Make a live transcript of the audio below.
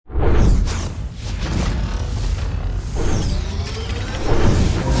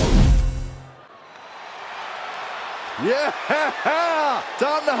Yeah!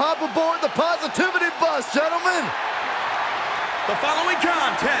 Time to hop aboard the positivity bus, gentlemen! The following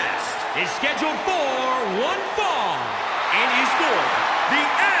contest is scheduled for one fall and is for the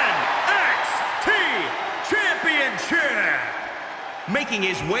NXT Championship. Making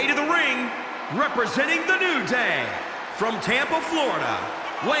his way to the ring, representing the New Day, from Tampa, Florida,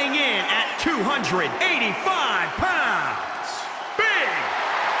 weighing in at 285 pounds, Big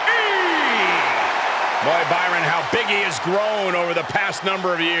E! Boy, Byron, how Big E has grown over the past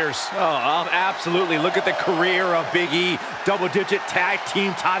number of years. Oh, absolutely. Look at the career of Big E. Double-digit tag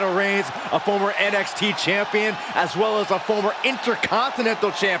team title reigns, a former NXT champion, as well as a former Intercontinental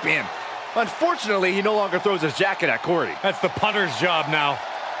champion. Unfortunately, he no longer throws his jacket at Corey. That's the punter's job now.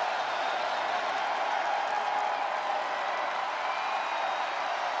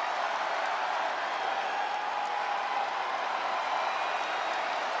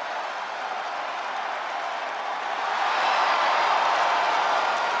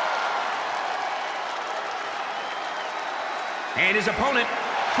 And his opponent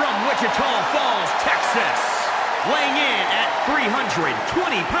from Wichita Falls, Texas, weighing in at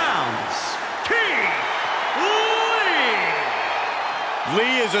 320 pounds, King Lee!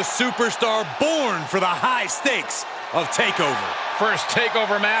 Lee is a superstar born for the high stakes of TakeOver. First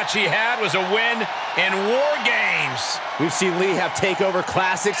TakeOver match he had was a win in War Games. We've seen Lee have TakeOver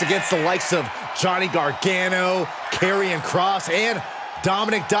classics against the likes of Johnny Gargano, Karrion Kross, and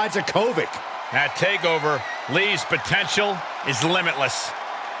Dominik Dijakovic. At TakeOver, Lee's potential is limitless.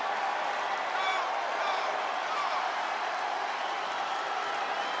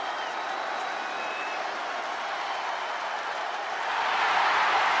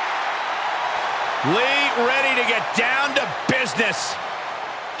 Lee ready to get down to business.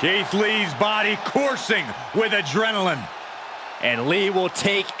 Keith Lee's body coursing with adrenaline. And Lee will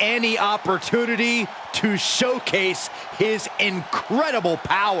take any opportunity to showcase his incredible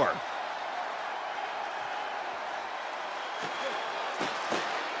power.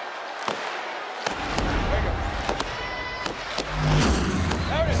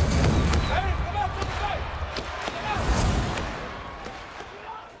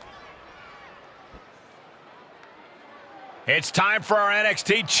 It's time for our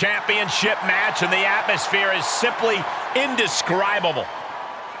NXT Championship match, and the atmosphere is simply indescribable.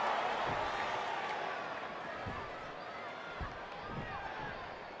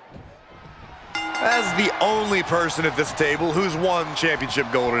 As the only person at this table who's won championship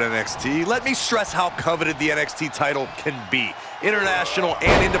gold at NXT, let me stress how coveted the NXT title can be. International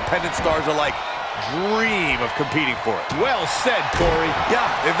and independent stars alike dream of competing for it. Well said, Corey. Yeah,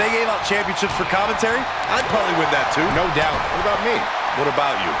 if they gave out championships for commentary, I'd probably win that too. No doubt. What about me? What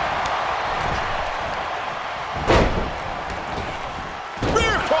about you?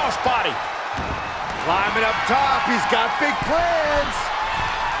 Rear crossbody. Climbing up top, he's got big plans.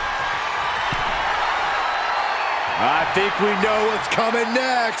 I think we know what's coming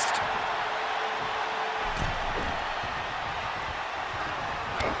next.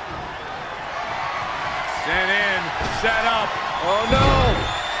 Sent in, set up. Oh no!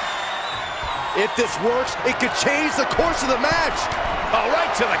 If this works, it could change the course of the match. Oh,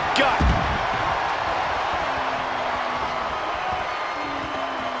 right to the gut.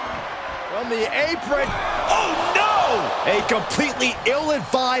 From the apron. Oh, no! A completely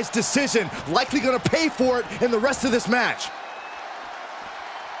ill-advised decision, likely going to pay for it in the rest of this match.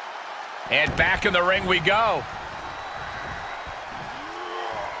 And back in the ring we go.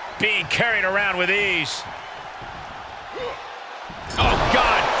 Being carried around with ease. Oh,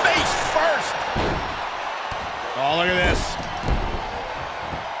 God, face first. Oh, look at this.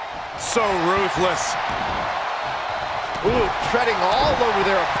 So ruthless. Ooh, treading all over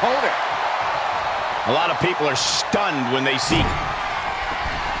their opponent. A lot of people are stunned when they see...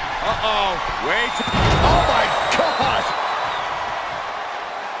 Uh-oh, wait. Oh, my God!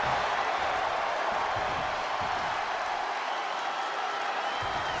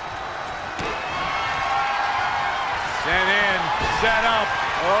 Sent in, set up.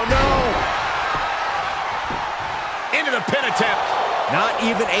 Oh, no! Into the pin attempt. Not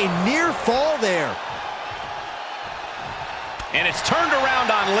even a near fall there. And it's turned around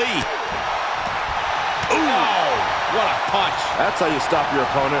on Lee. Ooh, oh, what a punch. That's how you stop your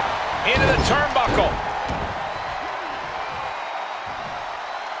opponent. Into the turnbuckle.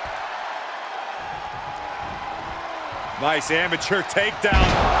 Nice amateur takedown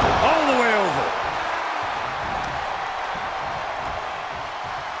all the way over.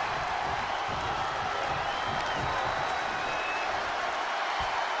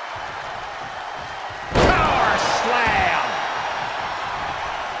 Power slam.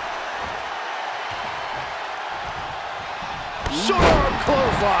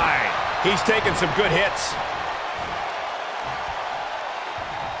 clothesline. He's taking some good hits.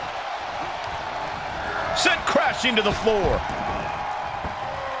 Sent crashing to the floor.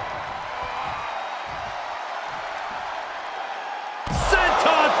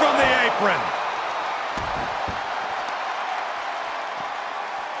 Senton from the apron.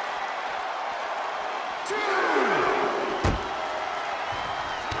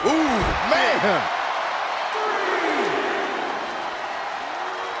 Ooh, man.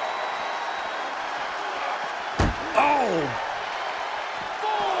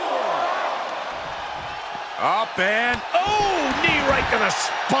 Up and, Knee right to the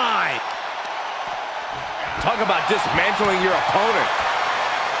spine. Talk about dismantling your opponent.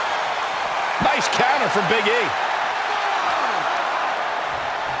 Nice counter from Big E.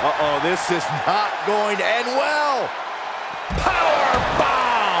 Uh-oh, this is not going to end well. Power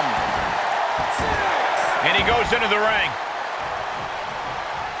bomb. And he goes into the ring.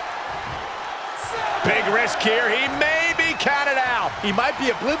 Big risk here. He may be counted out. He might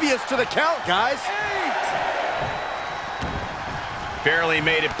be oblivious to the count, guys. Barely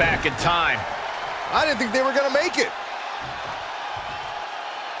made it back in time. I didn't think they were going to make it.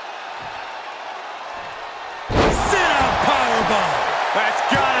 sit-out powerbomb. That's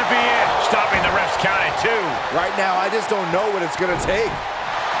gotta be it. Stopping the ref's count at 2. Right now, I just don't know what it's going to take.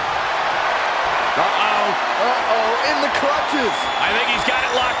 In the clutches. I think he's got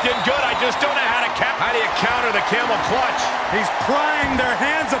it locked in good. I just don't know how to How do you counter the camel clutch? He's prying their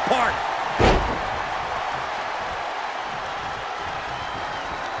hands apart.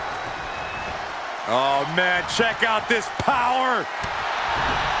 Oh, man, check out this power.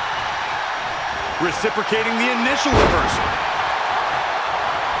 Reciprocating the initial reversal.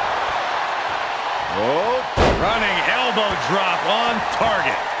 Oh, running elbow drop on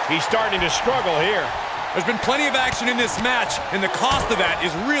target. He's starting to struggle here. There's been plenty of action in this match, and the cost of that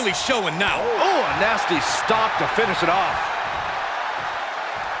is really showing now. Oh, a nasty stop to finish it off.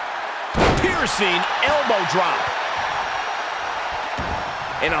 Piercing elbow drop.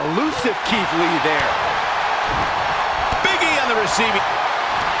 An elusive Keith Lee there. Big E on the receiving.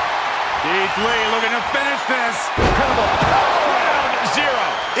 Keith Lee looking to finish this. Incredible power. Round 0.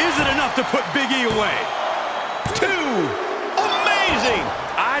 Is it enough to put Big E away? 2. Amazing.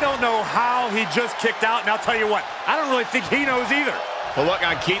 I don't know how he just kicked out, and I'll tell you what, I don't really think he knows either. The look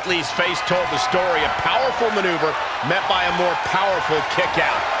on Keith Lee's face told the story. A powerful maneuver met by a more powerful kick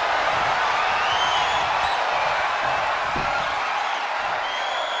out.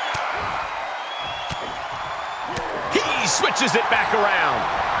 He switches it back around.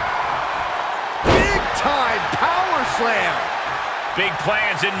 Big time power slam. Big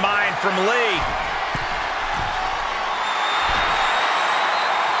plans in mind from Lee.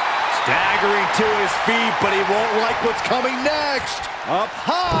 Staggering to his feet, but he won't like what's coming next. Up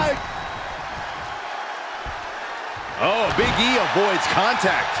high. Oh, Big E avoids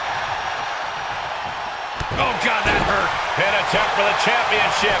contact. Oh, God, that hurt. Pin attempt for the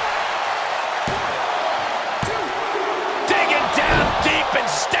championship. Digging down deep and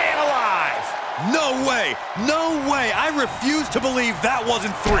staying alive. No way. No way. I refuse to believe that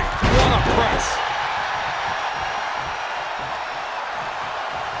wasn't 3. What a press.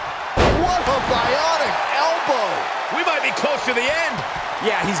 What a bionic elbow. We might be close to the end.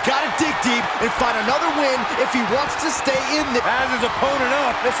 Yeah, he's got to dig deep and find another win if he wants to stay in the... Has his opponent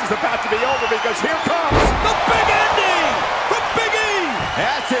up. This is about to be over because here comes The big ending from Big E.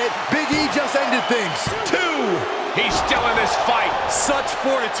 That's it. Big E just ended things. 2. He's still in this fight. Such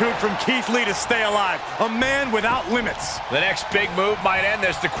fortitude from Keith Lee to stay alive. A man without limits. The next big move might end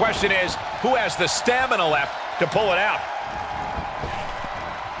this. The question is, who has the stamina left to pull it out?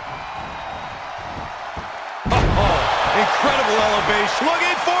 Incredible elevation.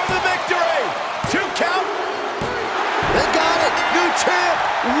 Looking for the victory. 2 count. They got it. New champ.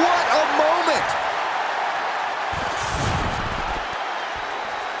 What a moment.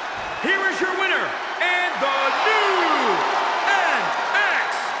 Here is your winner and the new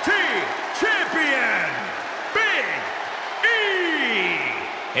NXT champion, Big E.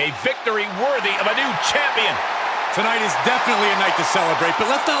 A victory worthy of a new champion. Tonight is definitely a night to celebrate, but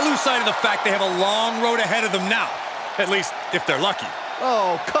let's not lose sight of the fact they have a long road ahead of them now. At least, if they're lucky.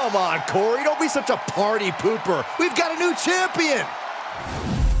 Oh, come on, Corey. Don't be such a party pooper. We've got a new champion.